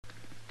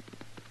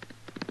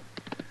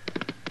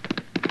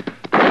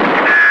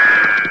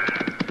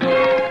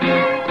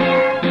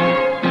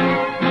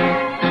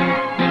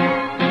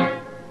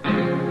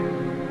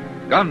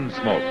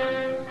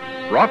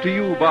Gunsmoke. Brought to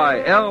you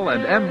by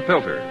L&M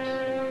Filters.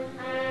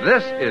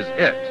 This is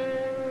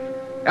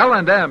it.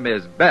 L&M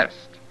is best.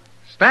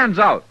 Stands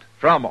out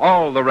from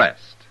all the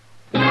rest.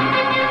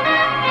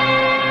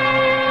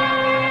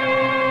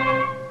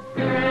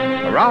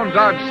 Around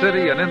Dodge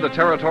City and in the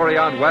territory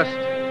on West,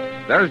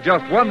 there's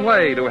just one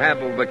way to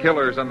handle the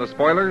killers and the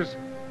spoilers,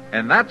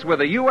 and that's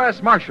with a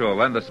U.S.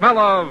 Marshal and the smell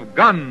of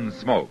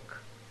Gunsmoke.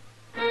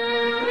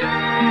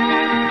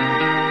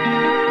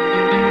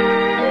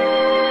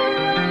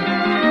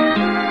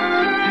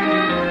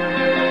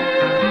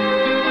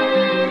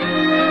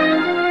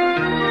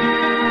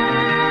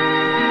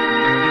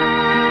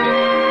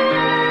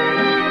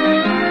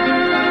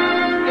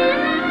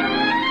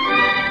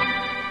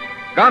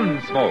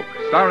 Gunsmoke,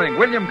 starring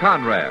William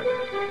Conrad.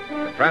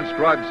 The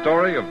transcribed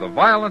story of the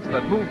violence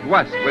that moved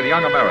west with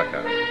young America.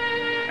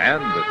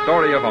 And the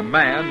story of a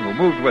man who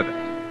moved with it.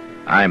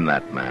 I'm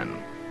that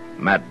man.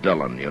 Matt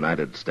Dillon,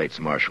 United States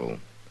Marshal.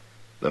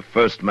 The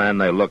first man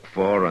they look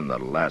for and the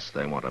last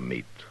they want to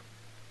meet.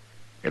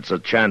 It's a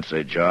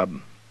chancy job,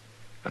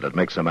 and it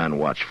makes a man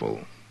watchful.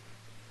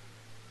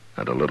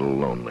 And a little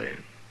lonely.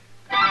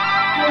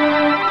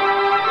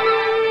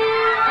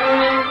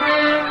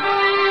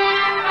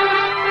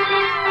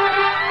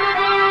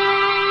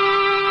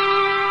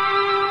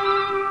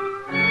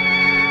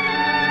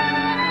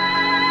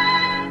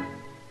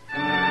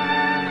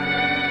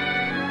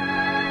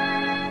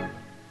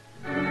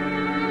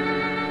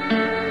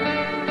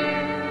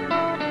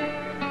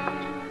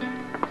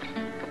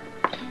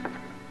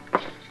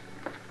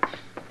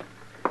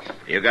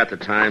 You got the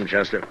time,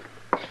 Chester?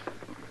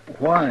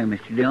 Why,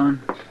 Mr. Dillon?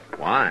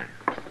 Why?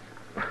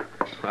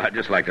 I'd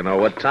just like to know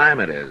what time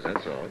it is,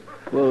 that's all.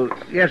 Well,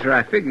 yes, sir,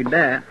 I figured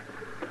that.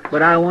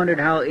 But I wondered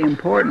how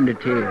important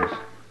it is.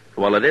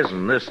 Well, it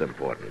isn't this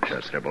important,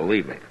 Chester,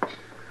 believe me.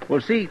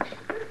 Well, see,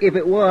 if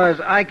it was,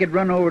 I could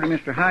run over to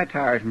Mr.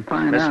 Hightower's and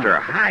find out. Mr.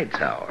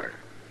 Hightower?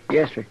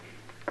 Yes, sir.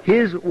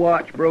 His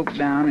watch broke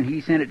down, and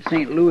he sent it to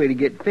St. Louis to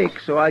get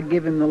fixed, so I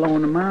give him the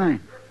loan of mine.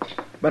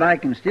 But I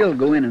can still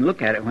go in and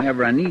look at it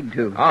whenever I need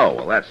to. Oh,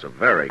 well, that's a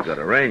very good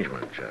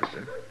arrangement,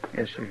 Chester.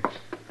 Yes, sir.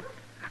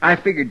 I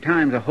figured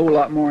time's a whole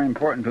lot more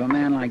important to a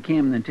man like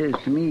him than 'tis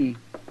to me.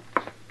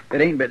 It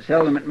ain't but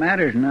seldom it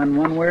matters none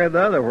one way or the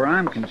other where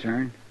I'm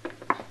concerned.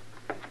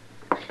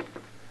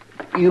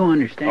 You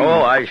understand?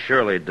 Oh, I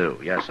surely do.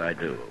 Yes, I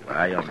do.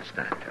 I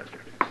understand, Chester.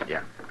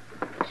 Yeah.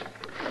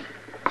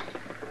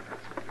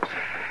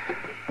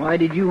 Why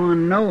did you want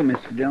to know,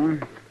 Mr.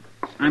 Dillon?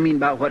 I mean,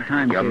 about what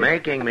time... You're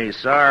making me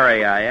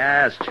sorry I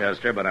asked,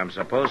 Chester, but I'm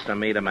supposed to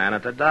meet a man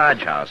at the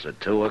Dodge House at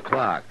 2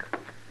 o'clock.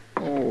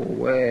 Oh,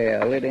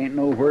 well, it ain't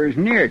nowheres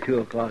near 2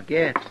 o'clock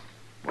yet.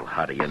 Well,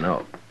 how do you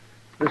know?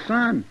 The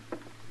sun.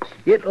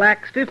 It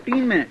lacks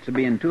 15 minutes of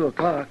being 2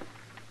 o'clock.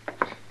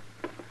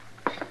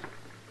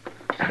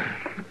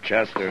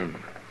 Chester.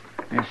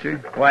 Yes, sir?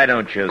 Why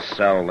don't you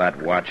sell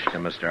that watch to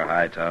Mr.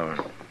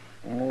 Hightower?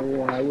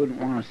 Oh, I wouldn't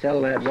want to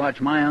sell that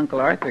watch. My Uncle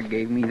Arthur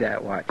gave me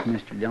that watch,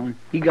 Mr. Dillon.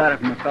 He got it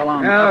from a fellow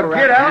on the upper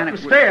Get out Rappahannock. and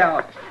stay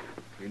out.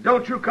 And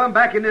don't you come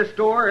back in this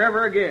store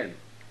ever again.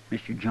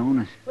 Mr.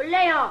 Jonas.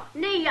 Leo,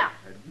 Nia.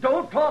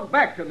 Don't talk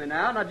back to me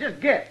now. Now just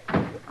get.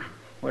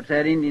 What's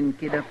that Indian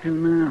kid up to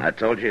now? I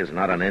told you he's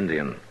not an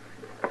Indian.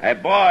 Hey,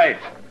 boy!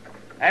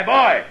 Hey,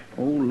 boy!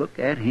 Oh, look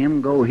at him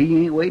go.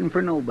 He ain't waiting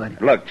for nobody.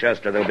 Look,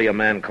 Chester, there'll be a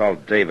man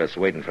called Davis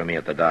waiting for me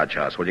at the Dodge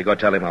House. Will you go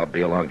tell him I'll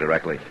be along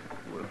directly?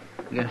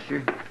 Yes,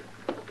 sir.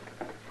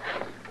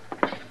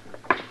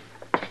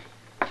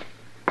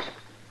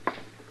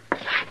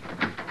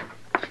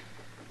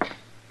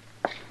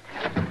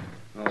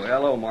 Oh,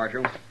 hello,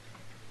 Marshal.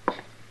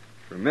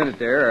 For a minute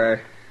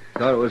there, I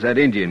thought it was that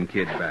Indian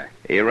kid back.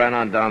 He ran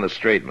on down the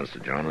street,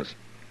 Mr. Jonas.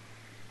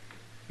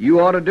 You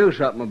ought to do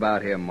something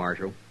about him,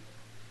 Marshal.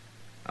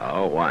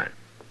 Oh, why?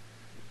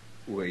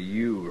 Well,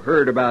 you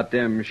heard about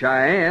them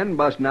Cheyenne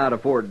busting out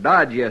of Fort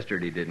Dodge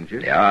yesterday, didn't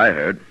you? Yeah, I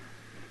heard.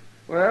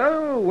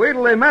 Well, wait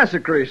till they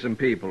massacre some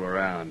people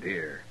around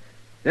here.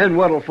 Then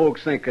what'll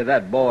folks think of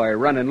that boy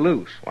running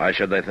loose? Why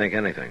should they think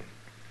anything?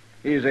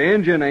 He's an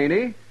Injun, ain't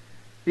he?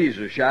 He's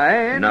a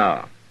Cheyenne.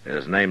 No.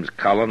 His name's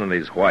Cullen, and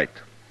he's white.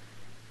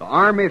 The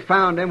Army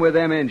found him with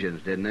them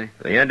Injuns, didn't they?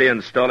 The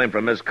Indians stole him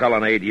from Miss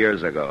Cullen 8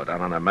 years ago,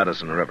 down on the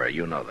Medicine River.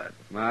 You know that.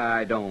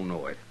 I don't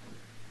know it.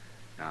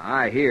 Now,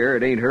 I hear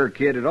it ain't her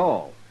kid at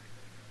all.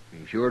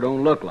 He sure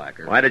don't look like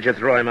her. Why did you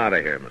throw him out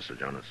of here, Mr.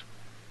 Jonas?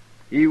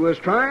 He was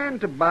trying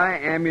to buy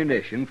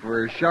ammunition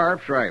for his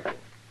Sharp's rifle.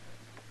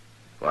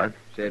 What?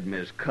 Said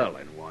Miss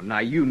Cullen. Well, now,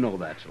 you know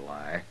that's a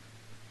lie.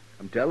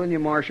 I'm telling you,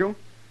 Marshal,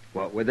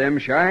 what with them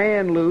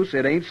Cheyenne loose,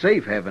 it ain't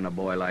safe having a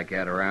boy like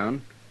that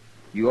around.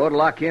 You ought to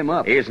lock him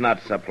up. He's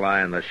not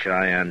supplying the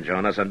Cheyenne,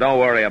 Jonas, and don't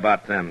worry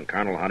about them.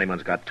 Colonel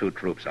Honeyman's got 2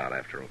 troops out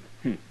after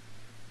him.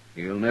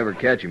 You'll never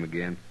catch him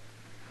again.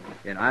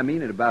 And I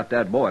mean it about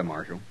that boy,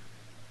 Marshal.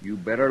 You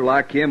better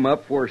lock him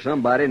up before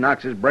somebody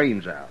knocks his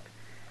brains out.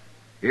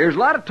 There's a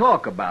lot of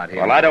talk about him.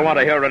 Well, I don't want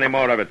to hear any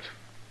more of it.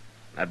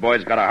 That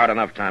boy's got a hard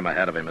enough time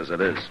ahead of him as it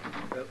is.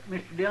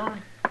 Mr.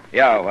 Dillon?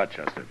 Yeah, what,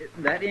 Chester?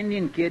 That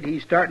Indian kid,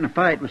 he's starting a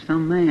fight with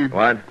some man.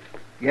 What?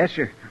 Yes,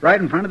 sir. Right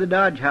in front of the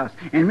Dodge house.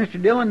 And,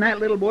 Mr. Dillon, that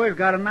little boy's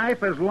got a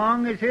knife as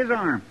long as his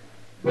arm.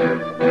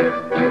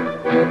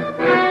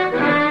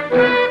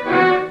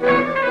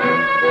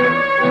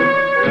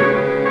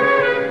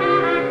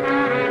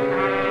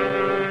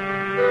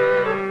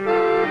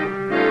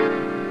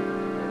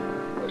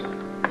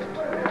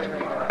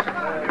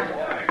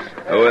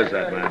 Who is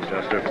that man,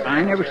 Chester?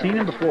 I never seen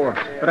him before,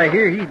 but I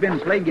hear he's been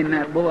plaguing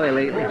that boy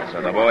lately.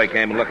 So the boy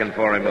came looking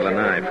for him with a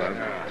knife,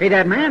 huh? Hey,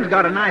 that man's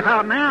got a knife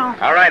out now.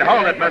 All right,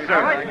 hold it,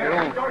 mister.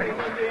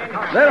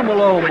 Let him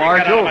alone, Get out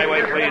of Marshal. my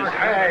way,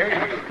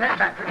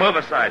 please. Move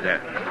aside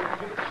there.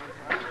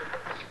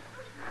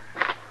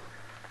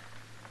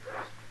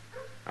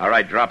 All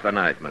right, drop the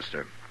knife,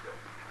 mister.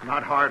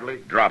 Not hardly.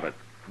 Drop it.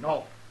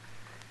 No.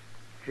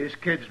 His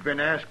kid's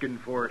been asking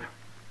for it.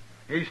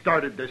 He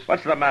started this.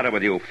 What's the matter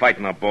with you,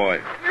 fighting a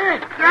boy?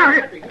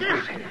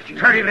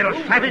 Dirty little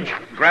savage.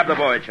 Grab the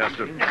boy,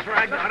 Chester.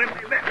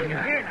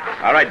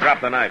 All right, drop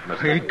the knife,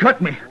 mister. He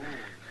cut me.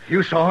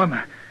 You saw him.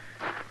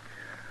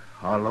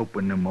 I'll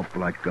open him up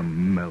like a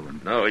melon.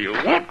 No, you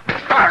won't.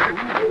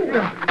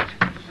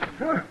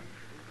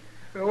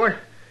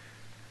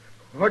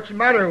 What's the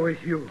matter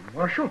with you,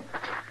 Marshal?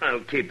 I'll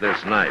keep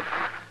this knife.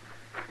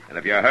 And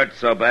if you're hurt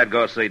so bad,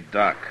 go see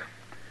Doc.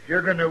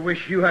 You're going to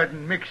wish you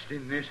hadn't mixed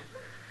in this.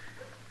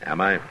 Am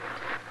I?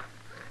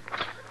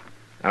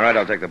 All right,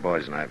 I'll take the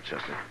boy's knife,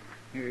 Chester.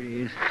 Here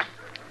he is.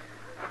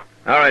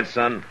 All right,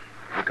 son.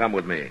 You come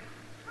with me.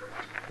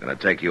 I'm going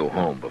to take you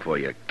home before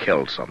you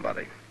kill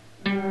somebody.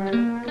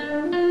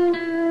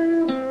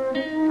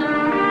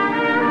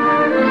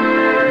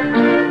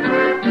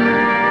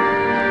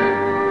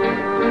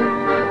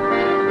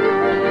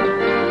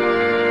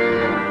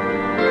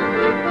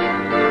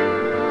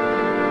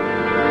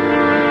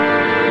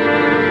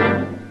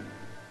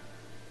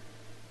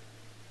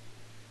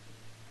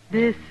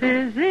 This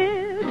is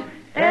it,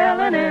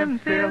 L&M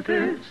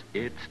Filters.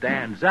 It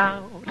stands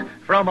out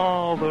from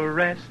all the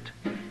rest.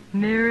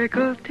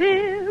 Miracle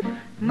tip,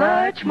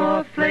 much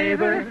more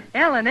flavor.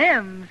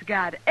 L&M's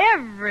got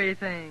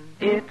everything.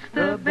 It's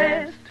the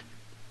best.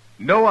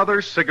 No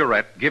other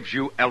cigarette gives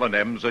you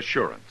L&M's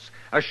assurance.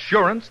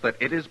 Assurance that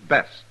it is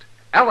best.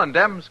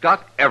 L&M's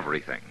got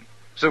everything.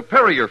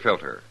 Superior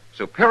filter,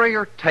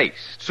 superior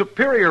taste,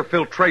 superior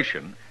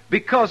filtration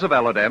because of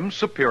L&M's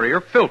superior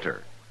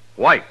filter.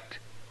 White,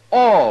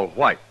 all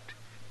white,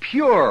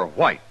 pure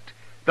white,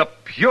 the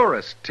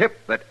purest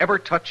tip that ever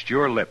touched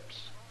your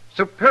lips.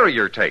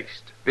 Superior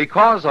taste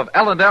because of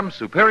L&M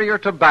superior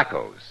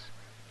tobaccos.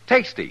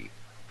 Tasty,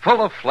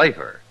 full of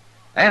flavor,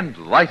 and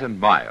light and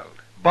mild.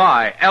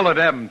 Buy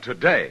L&M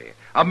today,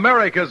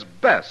 America's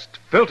best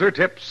filter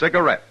tip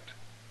cigarette.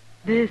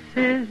 This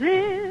is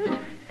it,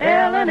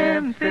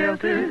 L&M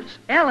Filters.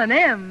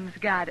 L&M's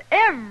got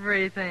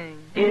everything.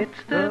 It's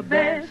the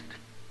best.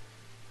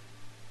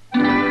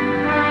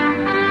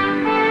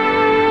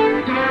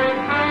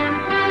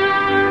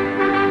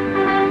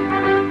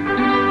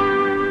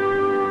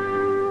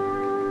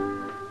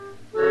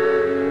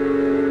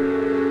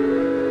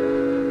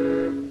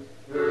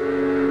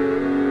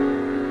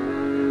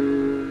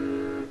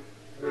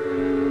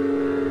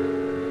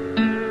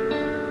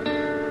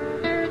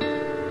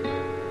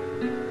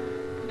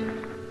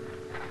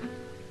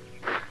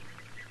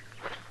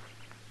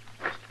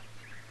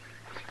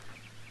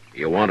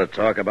 You want to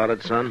talk about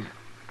it, son?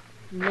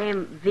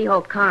 Name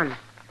Viho Khan.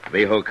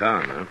 Viho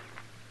Khan,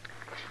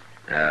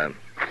 huh?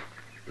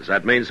 Does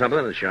that mean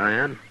something to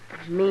Cheyenne?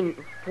 Mean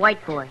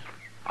white boy.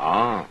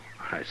 Oh,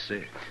 I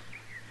see.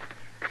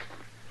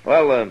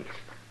 Well,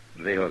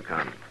 Viho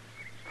Khan,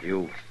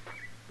 you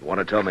want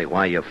to tell me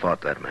why you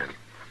fought that man?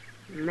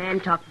 Man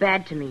talk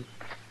bad to me.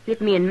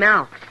 Hit me in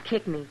mouth.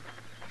 Kick me.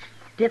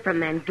 Different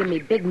man give me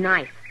big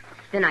knife.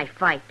 Then I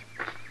fight.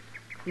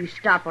 You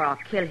stop or I'll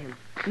kill him.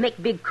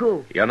 Make big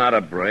coup. You're not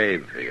a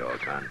brave, Viho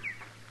Khan.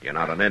 You're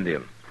not an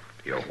Indian.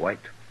 You're white.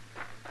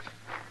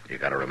 You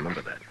got to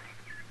remember that.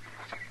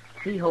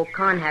 Viho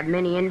Khan have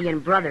many Indian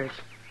brothers.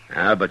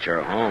 Ah, but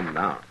you're home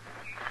now.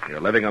 You're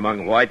living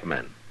among white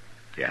men.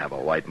 You have a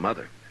white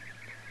mother.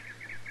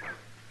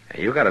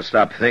 And you got to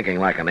stop thinking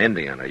like an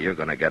Indian, or you're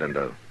going to get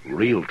into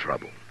real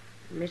trouble.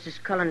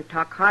 Mrs. Cullen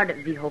talk hard at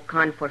Viho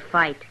Khan for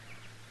fight.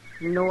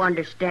 No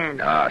understand.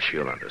 Ah,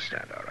 she'll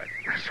understand, all right.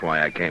 That's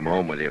why I came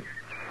home with you.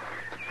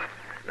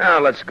 Now,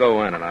 let's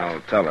go in, and I'll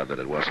tell her that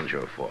it wasn't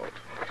your fault.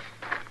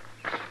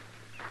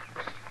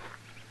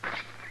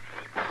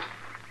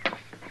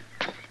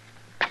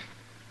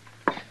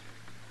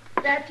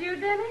 That you,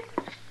 Dennis?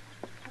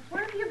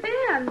 Where have you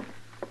been?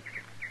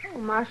 Oh,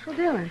 Marshal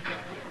Dillon.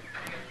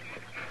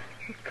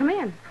 Come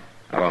in.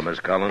 Hello, Miss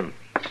Cullen.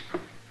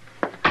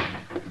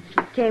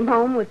 You came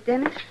home with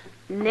Dennis?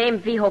 Name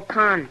Viho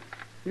Khan.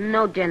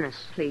 No Dennis.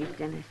 Please,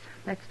 Dennis.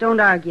 Let's don't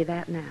argue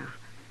that now.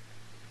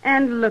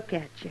 And look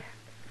at you.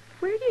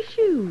 Where are your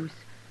shoes?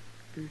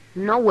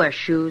 No wear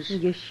shoes.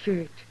 Your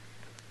shirt.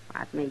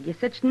 What made you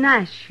such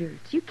nice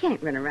shirts? You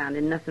can't run around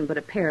in nothing but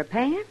a pair of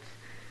pants.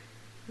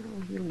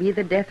 Oh, you'll be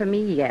the death of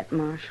me yet,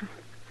 Marshal.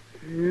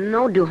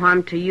 No do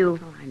harm to you.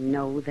 Oh, I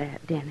know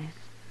that, Dennis.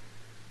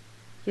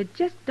 You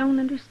just don't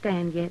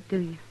understand yet, do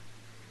you?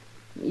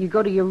 You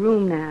go to your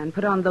room now and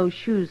put on those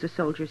shoes the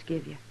soldiers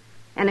give you.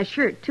 And a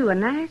shirt, too, a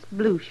nice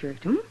blue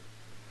shirt,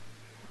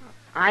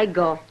 I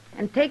go.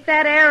 And take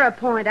that arrow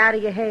point out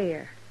of your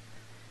hair.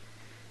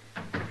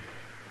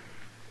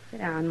 Sit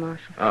down,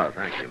 Marshal. Oh,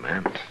 thank you,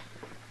 ma'am.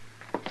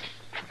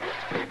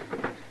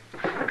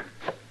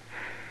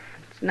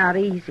 It's not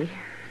easy.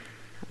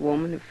 A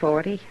woman of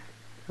 40,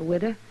 a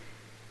widow,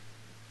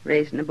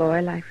 raising a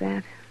boy like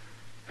that.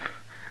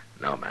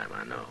 No, ma'am,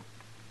 I know.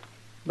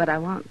 But I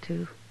want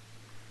to.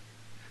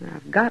 And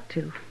I've got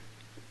to.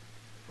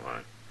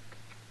 What?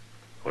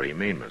 What do you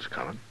mean, Miss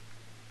Cullen?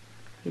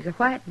 He's a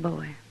white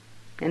boy.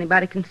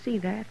 Anybody can see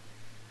that.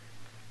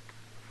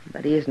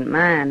 But he isn't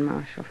mine,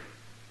 Marshal.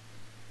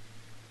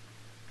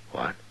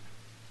 What?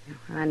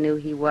 I knew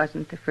he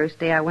wasn't the first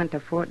day I went to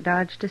Fort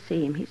Dodge to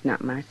see him. He's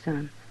not my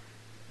son.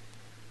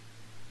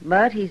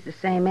 But he's the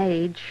same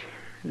age,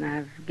 and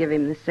I've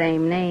given him the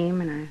same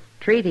name, and I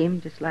treat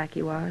him just like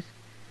he was.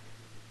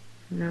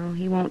 No,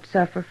 he won't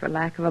suffer for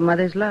lack of a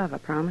mother's love, I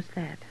promise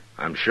that.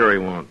 I'm sure he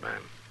won't,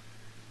 ma'am.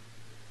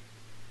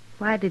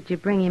 Why did you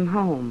bring him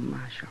home,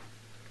 Marshal?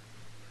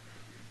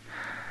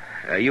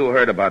 You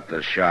heard about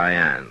the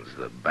Cheyennes,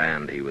 the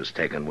band he was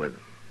taken with.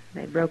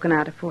 They'd broken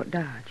out of Fort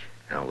Dodge.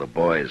 Well, the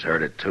boys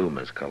heard it too,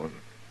 Miss Cullen.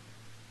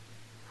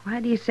 Why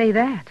do you say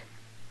that?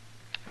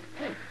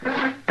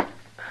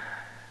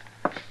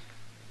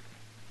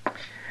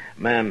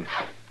 Ma'am,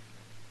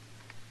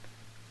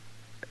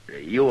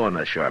 you own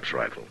a Sharp's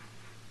rifle.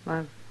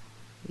 Well,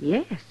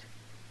 yes.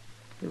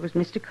 It was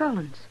Mr.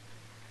 Cullen's.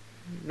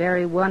 The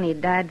very one he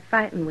died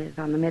fighting with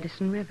on the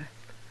Medicine River.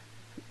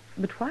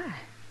 But why?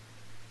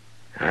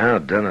 Well,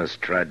 Dennis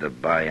tried to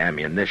buy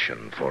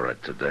ammunition for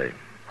it today.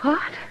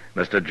 What?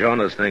 Mr.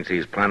 Jonas thinks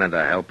he's planning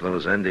to help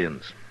those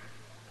Indians.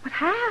 But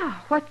how?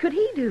 What could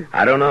he do?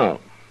 I don't know.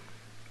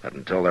 But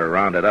until they're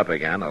rounded up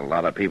again, a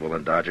lot of people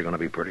in Dodge are going to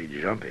be pretty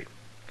jumpy.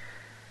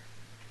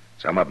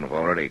 Some of them have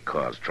already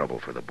caused trouble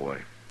for the boy.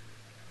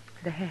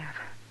 They have.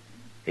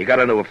 He got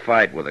into a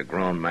fight with a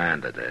grown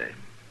man today.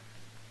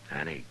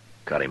 And he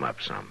cut him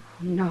up some.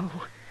 No.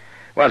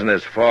 Wasn't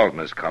his fault,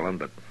 Miss Cullen,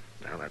 but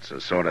well, that's the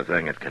sort of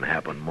thing that can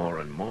happen more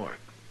and more.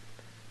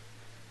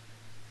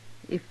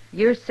 If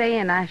you're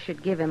saying I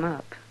should give him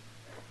up,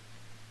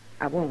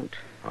 I won't.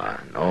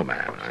 No,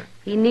 ma'am.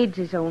 He needs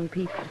his own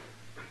people.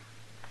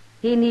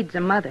 He needs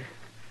a mother,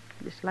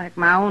 just like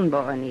my own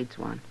boy needs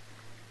one.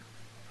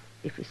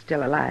 If he's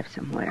still alive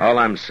somewhere. All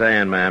I'm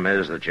saying, ma'am,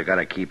 is that you got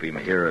to keep him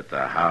here at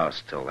the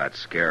house till that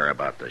scare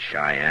about the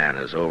Cheyenne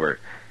is over.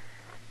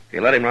 If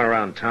you let him run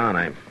around town,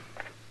 I'm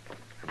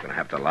going to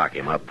have to lock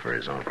him up for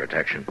his own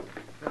protection.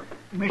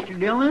 Mr.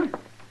 Dillon?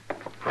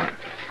 What?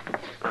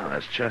 Oh,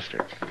 that's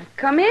Chester.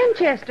 Come in,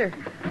 Chester.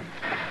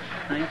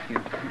 Thank you.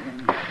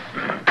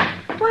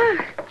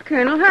 Why,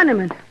 Colonel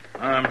Honeyman.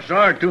 I'm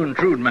sorry to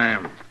intrude,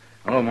 ma'am.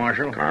 Hello,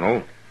 Marshal.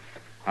 Colonel?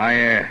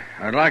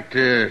 I'd like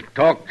to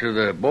talk to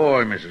the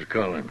boy, Mrs.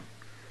 Cullen.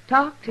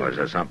 Talk to Was him.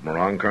 there something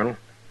wrong, Colonel?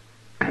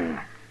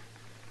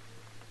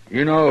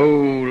 You know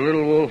who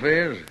Little Wolf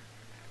is?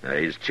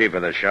 He's chief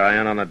of the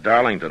Cheyenne on the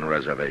Darlington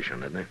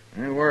Reservation, isn't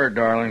he? They were,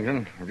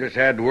 Darlington. I just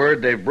had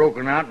word they've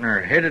broken out and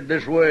are headed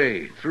this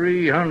way.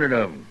 300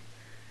 of them.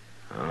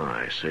 Oh,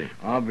 I see.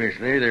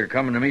 Obviously, they're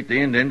coming to meet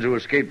the Indians who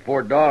escaped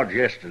Fort Dodge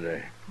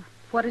yesterday.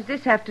 What does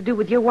this have to do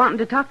with your wanting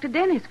to talk to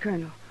Dennis,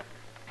 Colonel?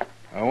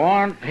 I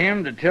want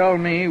him to tell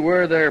me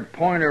where their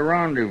point of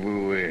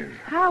rendezvous is.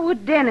 How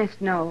would Dennis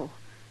know?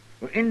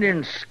 Well,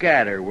 Indians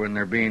scatter when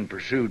they're being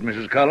pursued,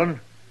 Mrs.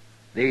 Cullen.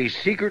 They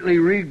secretly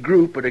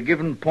regroup at a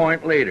given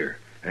point later,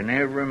 and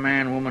every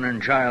man, woman,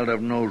 and child of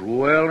them knows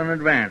well in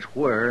advance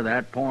where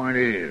that point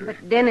is.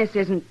 But Dennis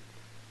isn't...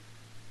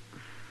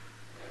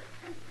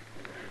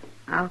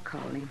 I'll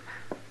call him.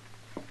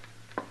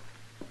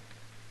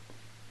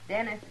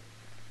 Dennis?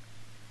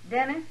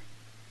 Dennis?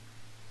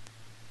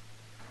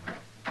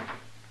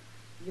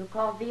 You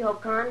call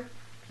Viho Khan?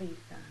 Please,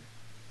 son.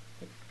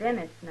 It's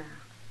Dennis now.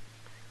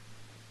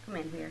 Come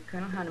in here.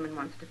 Colonel Honeyman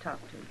wants to talk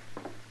to you.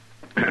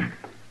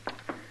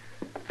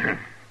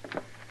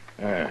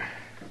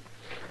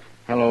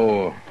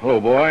 Hello,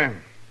 boy.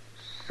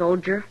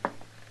 Soldier?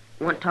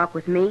 Want to talk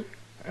with me?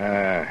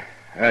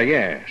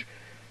 Yes.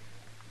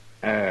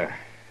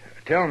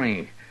 Tell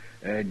me,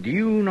 do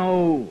you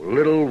know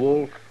Little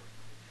Wolf?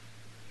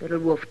 Little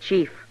Wolf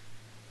Chief.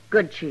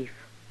 Good chief.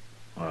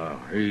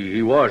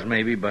 He was,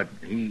 maybe, but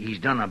he's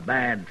done a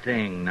bad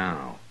thing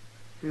now.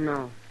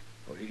 No.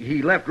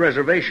 He left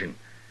reservation.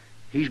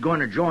 He's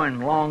going to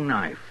join Long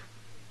Knife.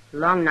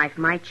 Long Knife,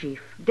 my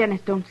chief.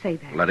 Dennis, don't say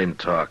that. Let him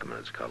talk,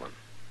 Miss Cullen.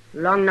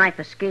 Long Knife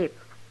escape.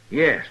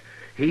 Yes,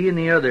 he and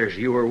the others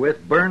you were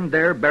with burned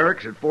their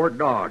barracks at Fort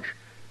Dodge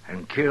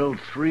and killed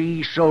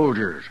 3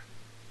 soldiers.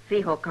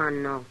 Viho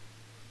Khan, no.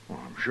 Well,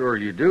 I'm sure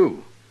you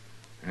do.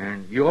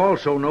 And you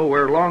also know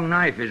where Long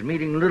Knife is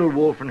meeting Little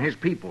Wolf and his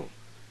people.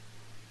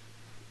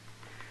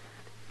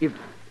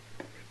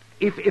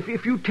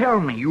 If you tell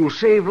me you'll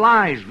save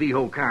lives,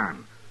 Viho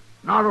Khan,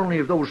 Not only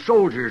of those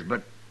soldiers,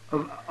 but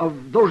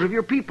of those of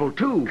your people,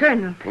 too.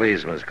 Colonel.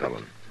 Please, Miss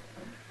Cullen.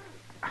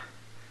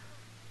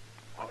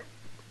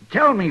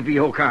 Tell me,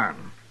 V.O.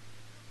 Khan.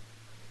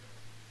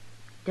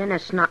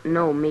 Dennis not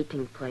no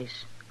meeting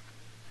place.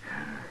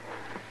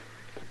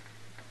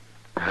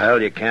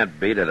 Well, you can't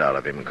beat it out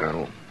of him,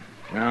 Colonel.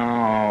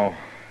 No.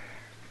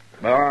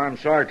 Well, I'm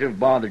sorry to have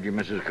bothered you,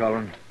 Mrs.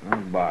 Cullen.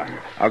 Goodbye.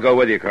 I'll go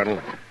with you,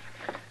 Colonel.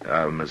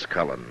 Miss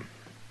Cullen,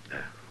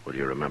 will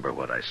you remember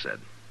what I said?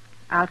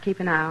 I'll keep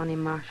an eye on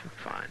him, Marshal.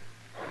 Fine.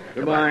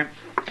 Goodbye.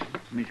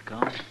 Miss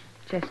Collins.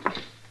 Chester.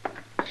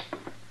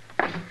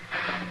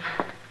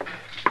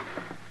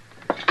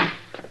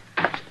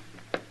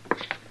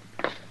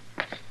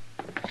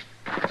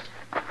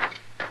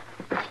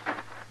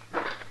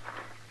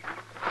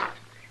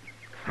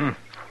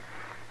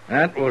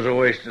 That was a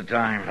waste of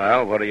time.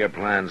 Well, what are your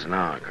plans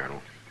now,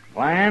 Colonel?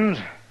 Plans?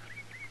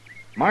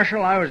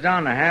 Marshal, I was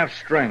down to half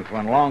strength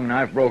when Long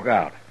Knife broke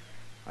out.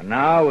 And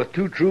now, with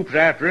 2 troops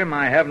after him,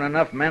 I haven't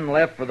enough men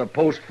left for the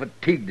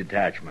post-fatigue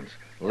detachments,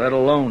 let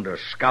alone to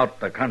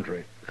scout the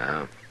country.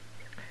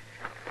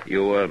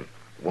 You,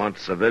 want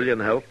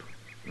civilian help?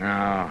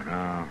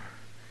 No.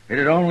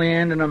 It'd only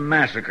end in a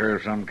massacre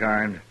of some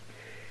kind.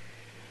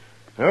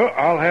 So,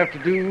 I'll have to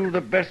do the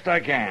best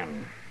I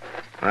can.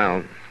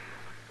 Well,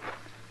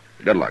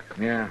 good luck.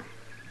 Yeah.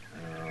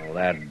 Oh,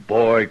 that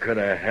boy could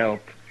have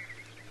helped.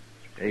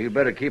 Hey, you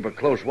better keep a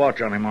close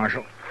watch on him,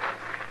 Marshal.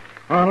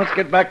 Well, let's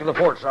get back to the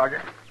fort,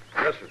 Sergeant.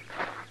 Yes, sir.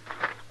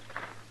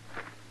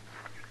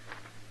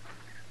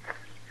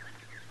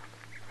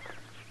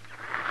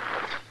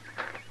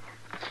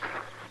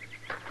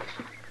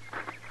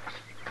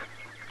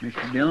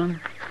 Mr. Dillon,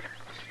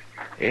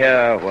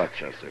 Yeah, what,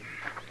 Chester?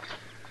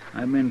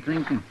 I've been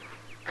thinking.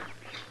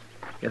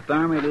 If the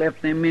Army had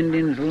left them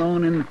Indians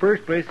alone in the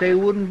first place, they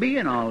wouldn't be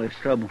in all this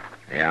trouble.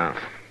 Yeah.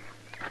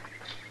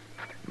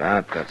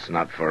 But that's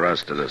not for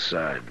us to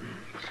decide.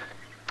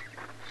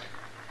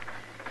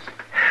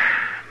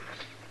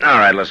 All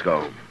right, let's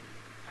go.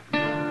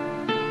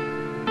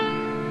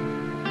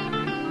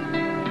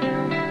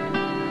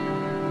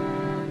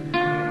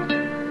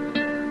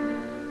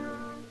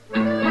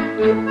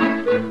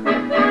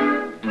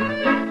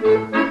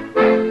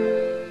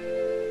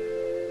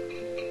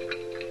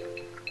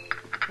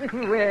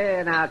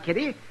 Well, now,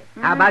 Kitty,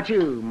 how about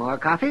you? More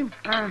coffee?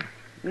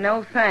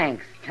 No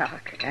thanks,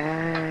 Doc.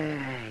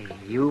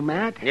 You,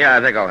 Matt? Yeah,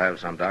 I think I'll have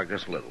some, Doc,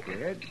 just a little.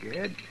 Good.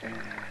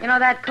 You know,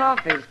 that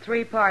coffee's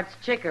 3 parts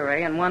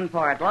chicory and 1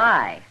 part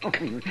lye.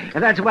 And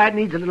that's why it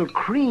needs a little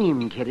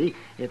cream, Kitty.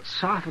 It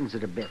softens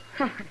it a bit.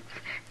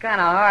 Kind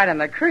of hard on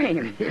the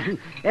cream.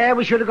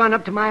 We should have gone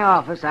up to my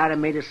office. I'd have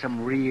made us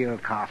some real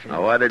coffee.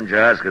 Now, why didn't you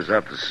ask us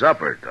up to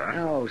supper, Doc?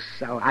 Oh,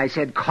 so I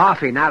said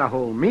coffee, not a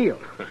whole meal.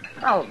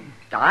 Oh,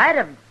 I'd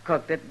have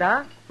cooked it,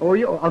 Doc. Oh,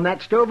 you on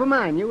that stove of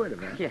mine, you would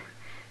have. Yeah.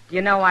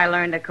 You know I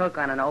learned to cook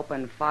on an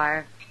open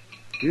fire?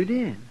 You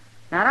did?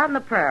 Not out in the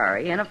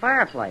prairie, in a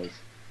fireplace.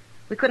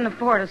 We couldn't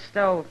afford a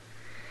stove.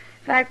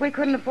 In fact, we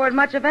couldn't afford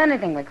much of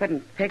anything we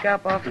couldn't pick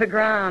up off the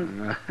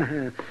ground.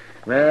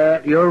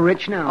 Well, you're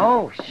rich now.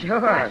 Oh, sure.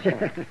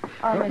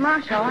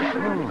 Marshal.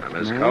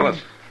 Miss Cullen.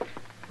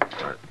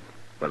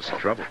 What's the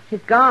trouble?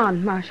 He's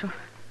gone, Marshal.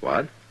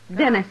 What?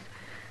 Dennis,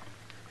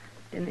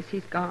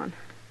 he's gone.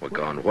 Well,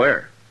 gone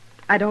where?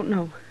 I don't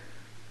know.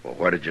 Well,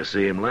 where did you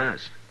see him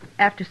last?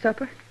 After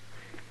supper,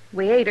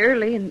 we ate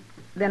early, and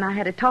then I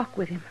had a talk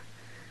with him.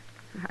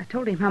 I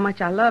told him how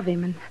much I love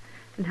him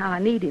and how I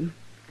need him.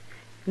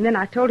 And then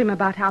I told him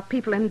about how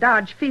people in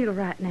Dodge feel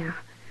right now.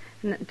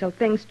 And until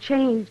things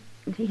changed,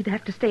 he'd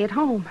have to stay at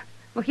home.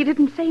 Well, he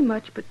didn't say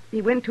much, but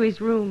he went to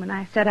his room, and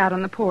I sat out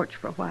on the porch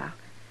for a while.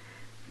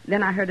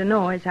 Then I heard a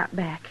noise out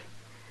back.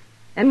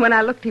 And when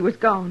I looked, he was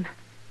gone.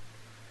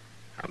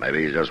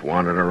 Maybe he just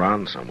wandered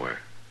around somewhere.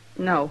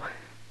 No,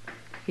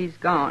 he's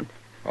gone.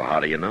 Well, how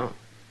do you know?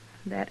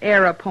 That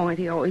arrow point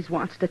he always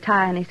wants to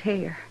tie in his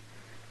hair.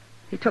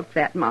 He took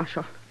that,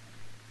 Marshal.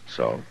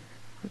 So?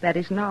 That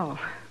isn't all.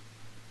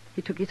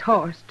 He took his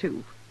horse,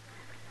 too.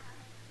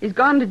 He's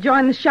gone to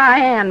join the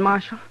Cheyenne,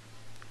 Marshal.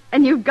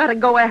 And you've got to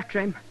go after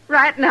him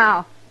right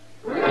now.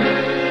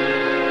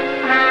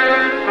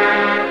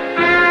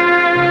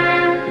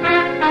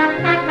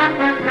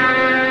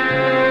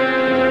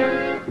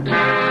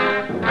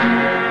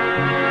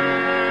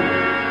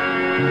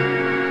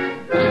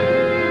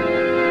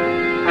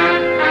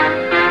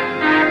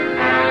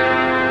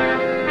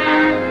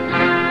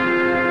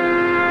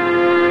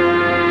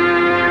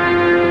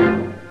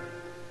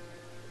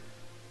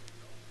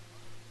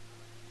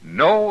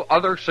 No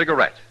other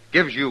cigarette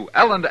gives you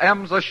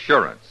L&M's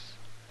assurance.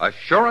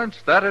 Assurance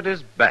that it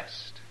is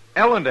best.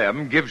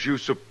 L&M gives you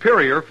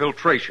superior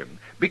filtration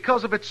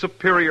because of its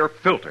superior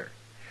filter.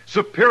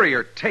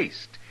 Superior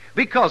taste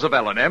because of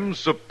L&M's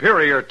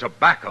superior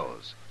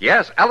tobaccos.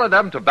 Yes,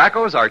 L&M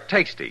tobaccos are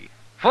tasty,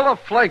 full of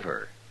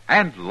flavor,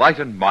 and light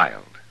and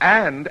mild.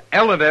 And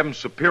L&M's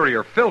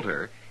superior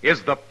filter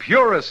is the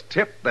purest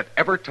tip that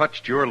ever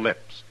touched your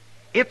lips.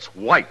 It's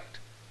white.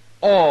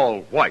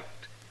 All white.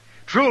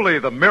 Truly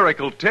the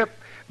miracle tip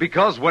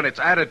Because when it's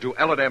added to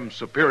L&M's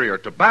superior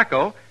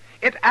tobacco,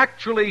 it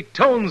actually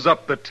tones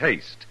up the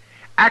taste,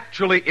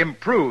 actually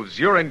improves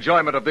your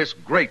enjoyment of this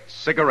great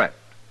cigarette.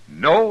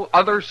 No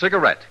other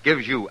cigarette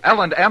gives you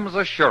L&M's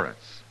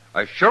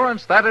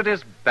assurance that it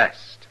is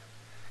best.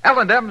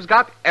 L&M's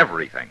got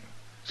everything.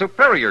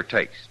 Superior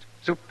taste,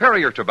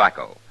 superior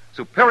tobacco,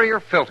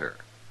 superior filter.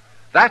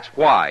 That's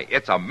why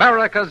it's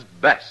America's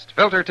best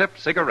filter tip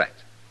cigarette.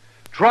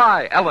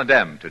 Try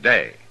L&M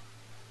today.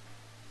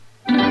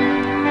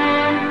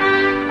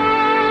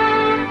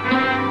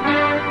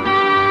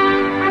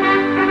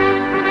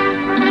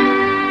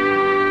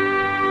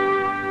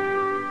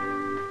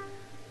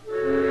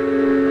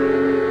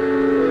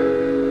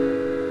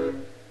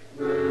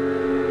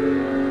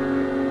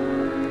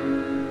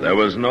 There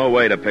was no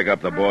way to pick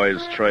up the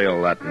boy's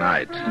trail that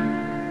night.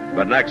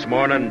 But next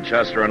morning,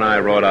 Chester and I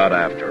rode out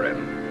after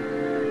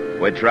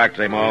him. We tracked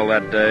him all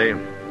that day,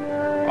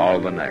 all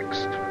the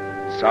next.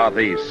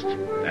 Southeast,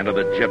 into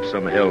the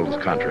Gypsum Hills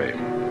country.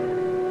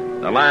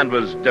 The land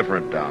was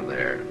different down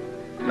there,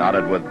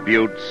 dotted with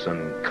buttes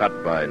and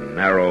cut by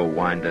narrow,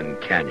 winding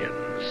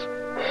canyons.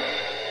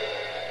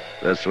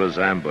 This was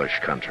ambush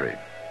country,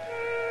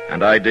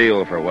 and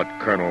ideal for what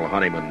Colonel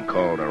Honeyman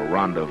called a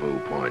rendezvous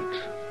point.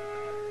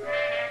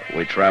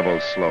 We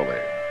traveled slowly,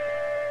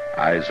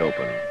 eyes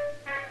open,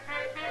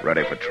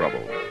 ready for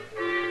trouble.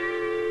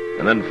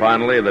 And then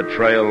finally, the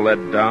trail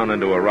led down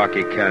into a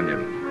rocky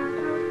canyon.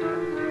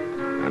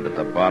 And at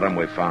the bottom,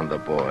 we found the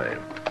boy,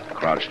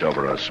 crouched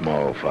over a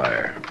small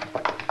fire.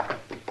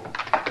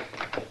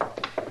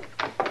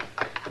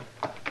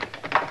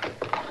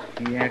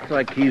 He acts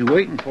like he's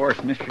waiting for us,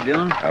 Mr.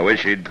 Dillon. I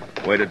wish he'd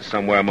waited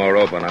somewhere more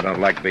open. I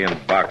don't like being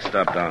boxed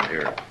up down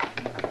here.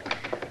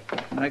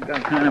 I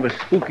got kind of a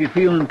spooky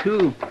feeling,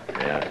 too.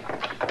 Yeah.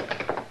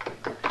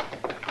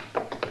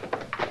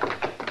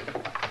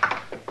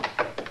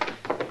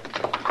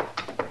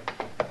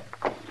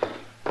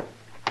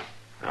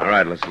 All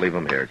right, let's leave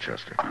him here,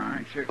 Chester. All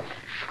right, sir.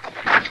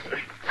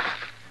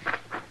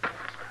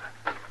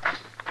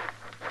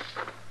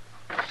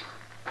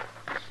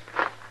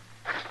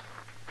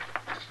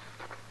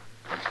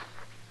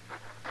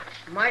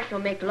 Marshal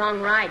make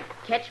long ride.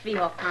 Catch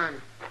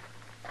Vihokan.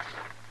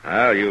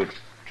 Well, you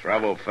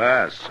travel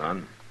fast,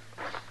 son.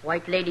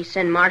 White lady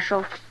send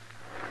Marshal.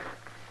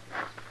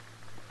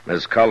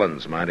 Miss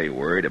Cullen's mighty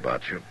worried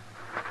about you.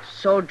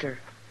 Soldier.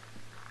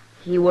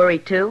 He worry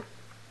too?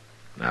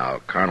 Now,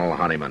 Colonel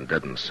Honeyman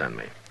didn't send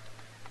me.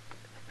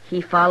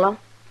 He follow?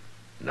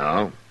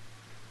 No,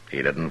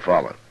 he didn't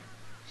follow.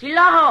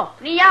 Silaho!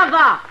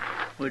 Niyava!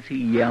 What's he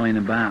yelling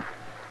about?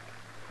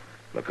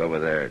 Look over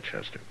there,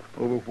 Chester.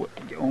 Over what?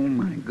 Oh,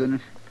 my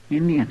goodness.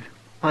 Indians.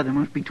 Why, there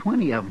must be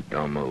 20 of them.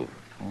 Don't move.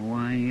 Oh,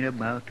 I ain't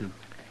about to.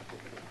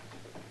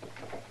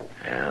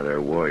 Yeah,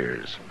 they're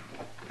warriors.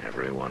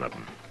 Every one of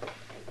them.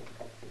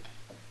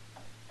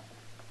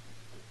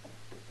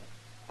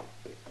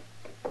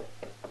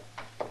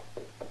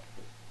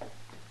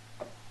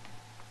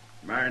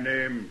 My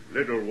name,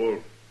 Little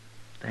Wolf.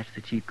 That's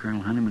the chief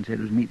Colonel Honeyman said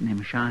was meeting him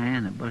in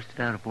Cheyenne that busted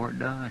out of Fort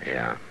Dodge.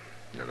 Yeah,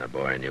 and the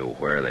boy knew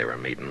where they were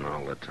meeting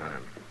all the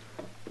time.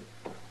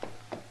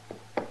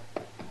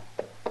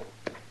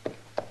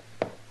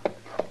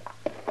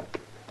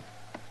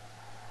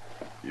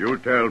 You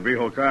tell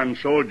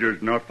Vihokan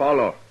soldiers not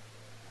follow.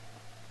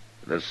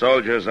 The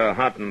soldiers are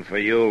hunting for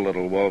you,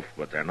 Little Wolf,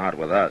 but they're not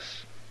with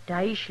us.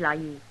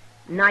 Daishlayi.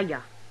 Naya.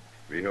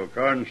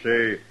 Vihokan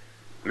say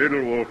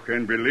Little Wolf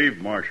can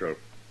believe Marshal.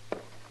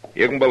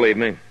 You can believe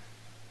me.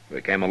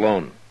 We came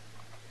alone.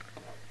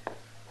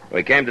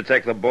 We came to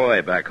take the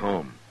boy back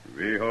home.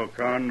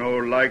 Vihokan no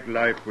like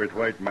life with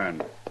white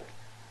man.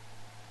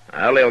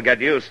 Well, he'll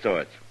get used to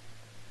it.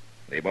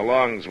 He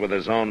belongs with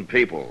his own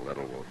people,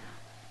 Little Wolf.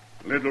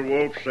 Little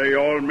Wolf say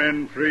all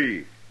men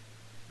free.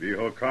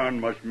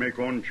 Vihokan must make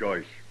own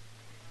choice.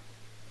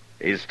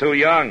 He's too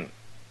young.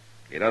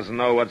 He doesn't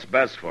know what's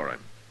best for him.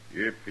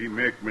 If he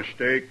make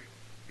mistake,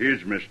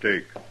 his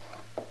mistake.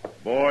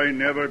 Boy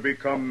never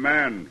become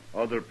man.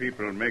 Other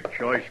people make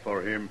choice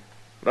for him.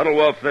 Little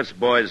Wolf, this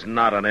boy's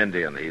not an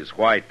Indian. He's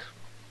white.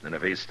 And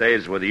if he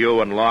stays with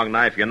you and Long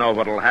Knife, you know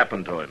what'll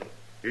happen to him.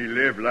 He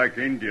live like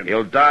Indian.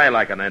 He'll die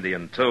like an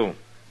Indian, too.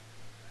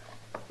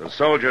 The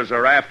soldiers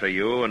are after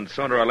you, and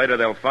sooner or later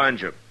they'll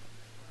find you.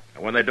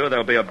 And when they do,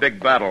 there'll be a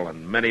big battle,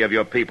 and many of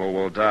your people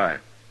will die.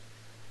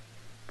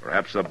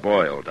 Perhaps the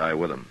boy will die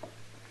with him.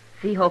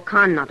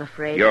 Vihokan not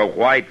afraid. You're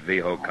white,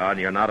 Vihokan.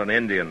 You're not an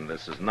Indian.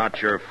 This is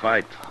not your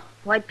fight.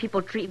 White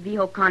people treat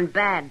Vihokan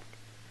bad.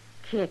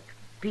 Kick,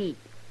 beat,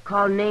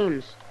 call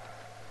names.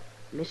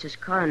 Mrs.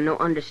 Cullen no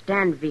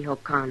understand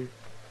Vihokan.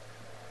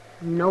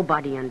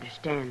 Nobody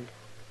understand.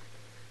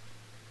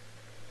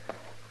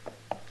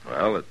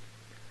 Well, it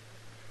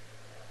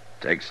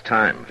takes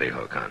time,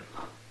 Vihokan.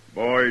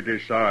 Boy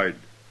decide.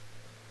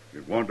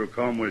 If want to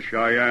come with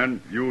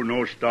Cheyenne, you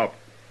no stop.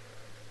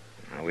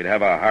 Well, we'd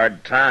have a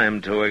hard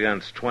time, 2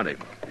 against 20.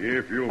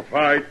 If you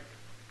fight,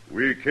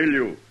 we kill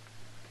you.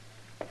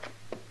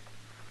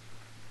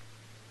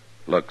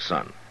 Look,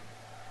 son,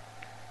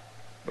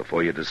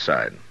 before you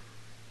decide,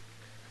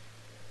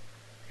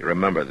 You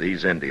remember,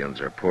 these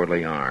Indians are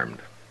poorly armed.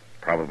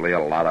 Probably a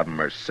lot of them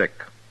are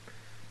sick.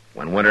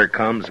 When winter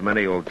comes,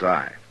 many will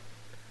die.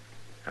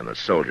 And the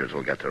soldiers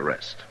will get to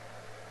rest.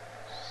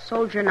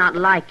 Soldier not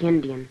like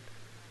Indian.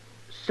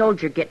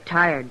 Soldier get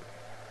tired.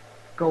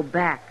 Go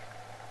back.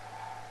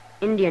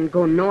 Indian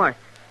go north.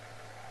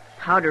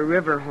 Powder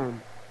River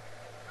home.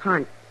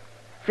 Hunt.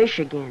 Fish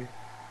again.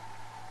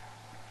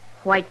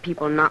 White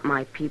people not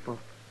my people.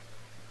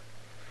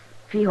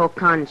 Fiho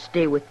Khan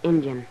stay with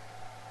Indian.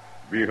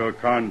 Fiho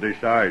Khan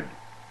decide.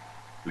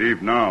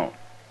 Leave now.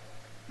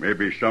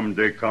 Maybe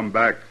someday come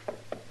back.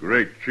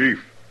 Great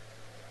chief.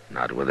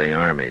 Not with the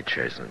army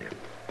chasing you.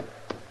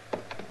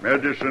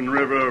 Medicine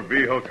River,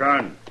 Fiho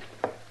Khan.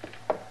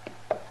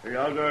 The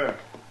other.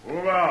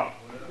 Move out.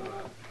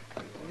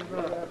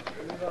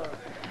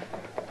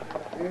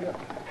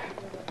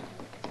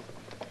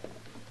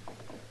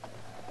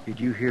 Did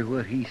you hear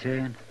what he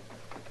said?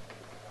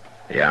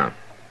 Yeah.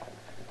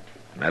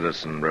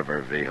 Medicine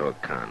River, Viho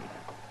Khan.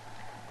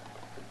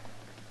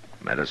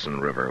 Medicine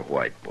River,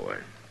 white boy.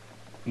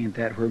 Ain't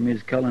that where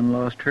Miss Cullen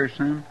lost her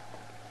son?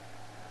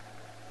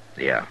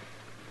 Yeah.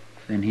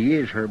 Then he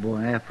is her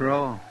boy after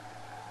all.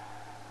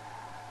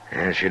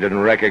 And she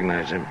didn't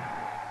recognize him.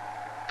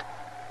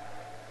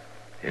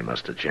 He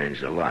must have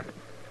changed a lot.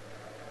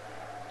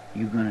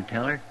 You gonna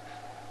tell her?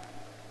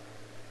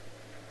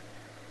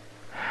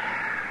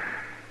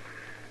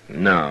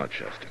 No,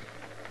 Chester.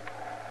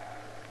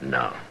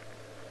 No.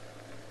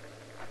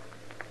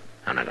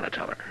 I'm not going to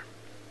tell her.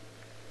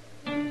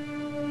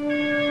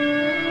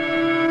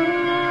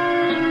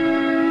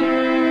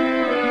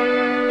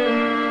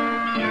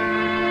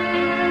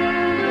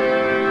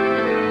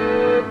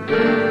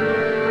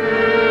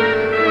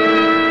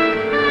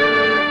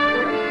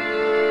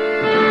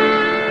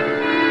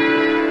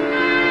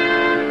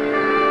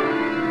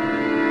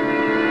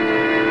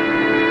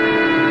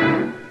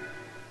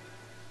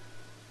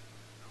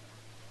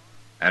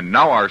 And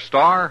now our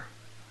star,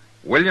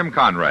 William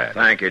Conrad.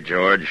 Thank you,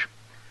 George.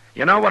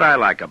 You know what I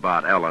like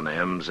about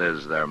L&M's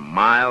is they're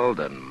mild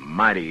and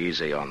mighty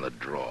easy on the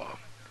draw.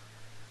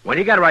 When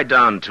you get right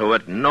down to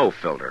it, no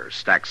filter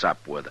stacks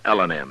up with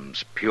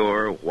L&M's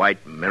pure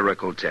white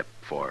miracle tip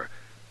for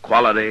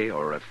quality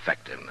or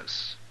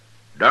effectiveness.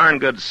 Darn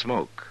good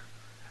smoke.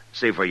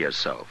 See for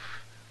yourself.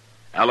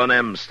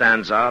 L&M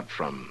stands out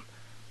from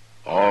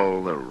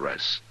all the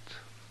rest.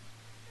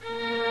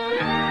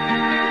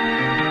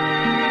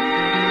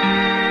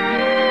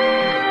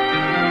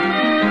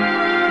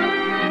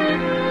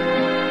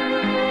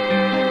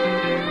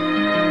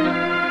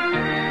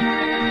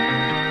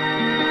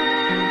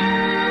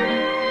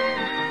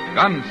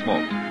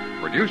 Gunsmoke,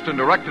 produced and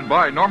directed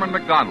by Norman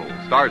MacDonald,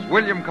 stars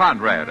William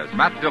Conrad as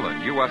Matt Dillon,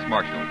 U.S.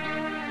 Marshal.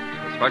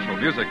 The special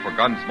music for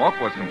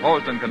Gunsmoke was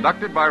composed and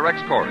conducted by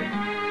Rex Corey.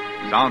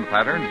 Sound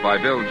patterns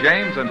by Bill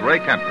James and Ray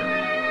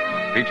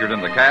Kemper. Featured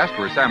in the cast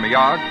were Sammy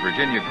Ogg,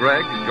 Virginia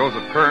Gregg,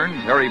 Joseph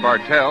Kearns, Harry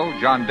Bartell,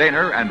 John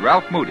Daner, and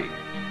Ralph Moody.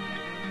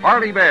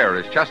 Harley Bear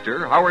is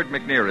Chester, Howard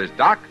McNear is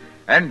Doc,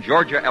 and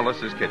Georgia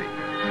Ellis is Kitty.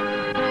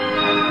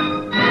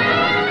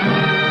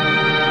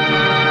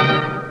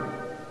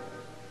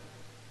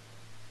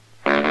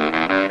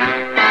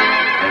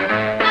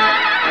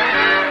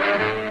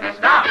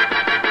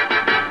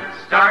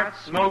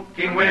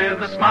 Smoking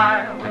with a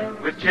smile,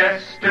 with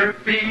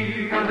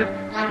Chesterfield.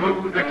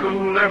 Smoother,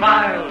 cooler,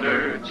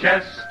 milder,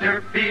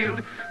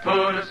 Chesterfield.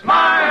 Put a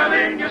smile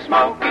in your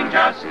smoking,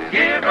 just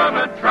give 'em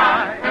a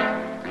try.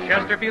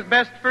 Chesterfield's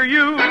best for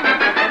you.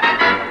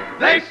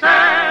 They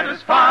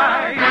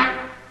satisfy.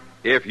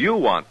 If you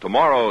want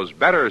tomorrow's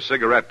better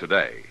cigarette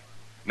today,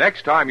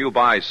 next time you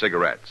buy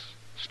cigarettes,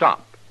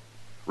 stop.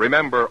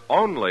 Remember,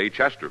 only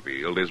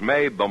Chesterfield is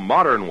made the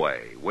modern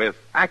way with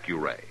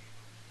Accuray.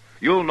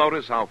 You'll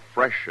notice how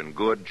fresh and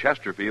good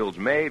Chesterfield's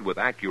made with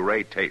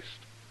Accuray taste,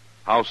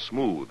 how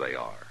smooth they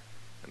are,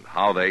 and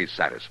how they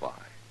satisfy.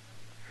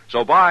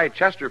 So buy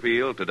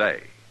Chesterfield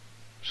today.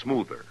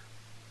 Smoother,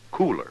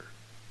 cooler,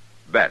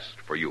 best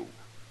for you.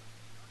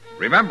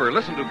 Remember,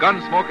 listen to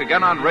Gunsmoke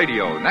again on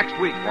radio next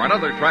week for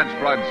another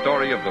transcribed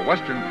story of the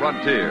Western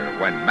frontier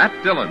when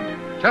Matt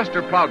Dillon,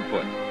 Chester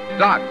Proudfoot,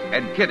 Doc,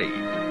 and Kitty,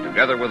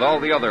 together with all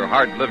the other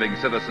hard-living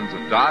citizens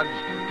of Dodge,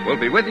 will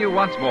be with you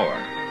once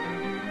more.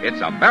 It's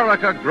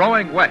America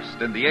growing west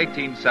in the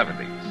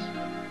 1870s.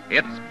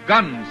 It's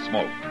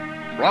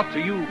Gunsmoke, brought to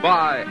you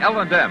by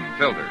L&M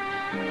Filters.